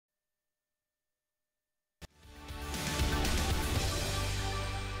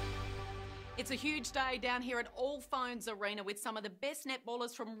It's a huge day down here at All Phones Arena with some of the best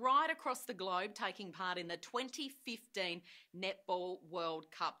netballers from right across the globe taking part in the 2015 Netball World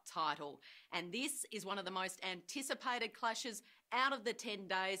Cup title. And this is one of the most anticipated clashes out of the 10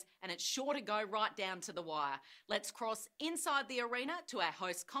 days, and it's sure to go right down to the wire. Let's cross inside the arena to our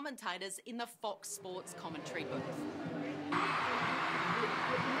host commentators in the Fox Sports commentary booth.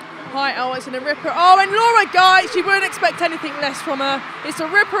 Hi, oh, it's a ripper. Oh, and Laura Geitz, you wouldn't expect anything less from her. It's a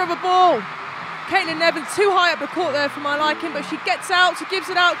ripper of a ball. Caitlin Nevins too high up the court there for my liking, but she gets out, she gives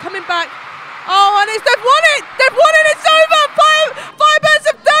it out, coming back. Oh, and they've won it! They've won it, it's over! Firebirds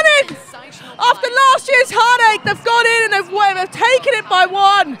have done it! After last year's heartache, they've gone in and they've taken it by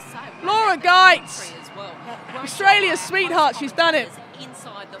one. Laura Geitz, Australia's sweetheart, she's done it.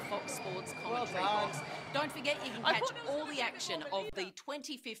 Inside the Fox Sports commentary box. Don't forget you can catch all the action of the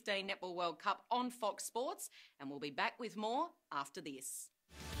 2015 Netball World Cup on Fox Sports, and we'll be back with more after this.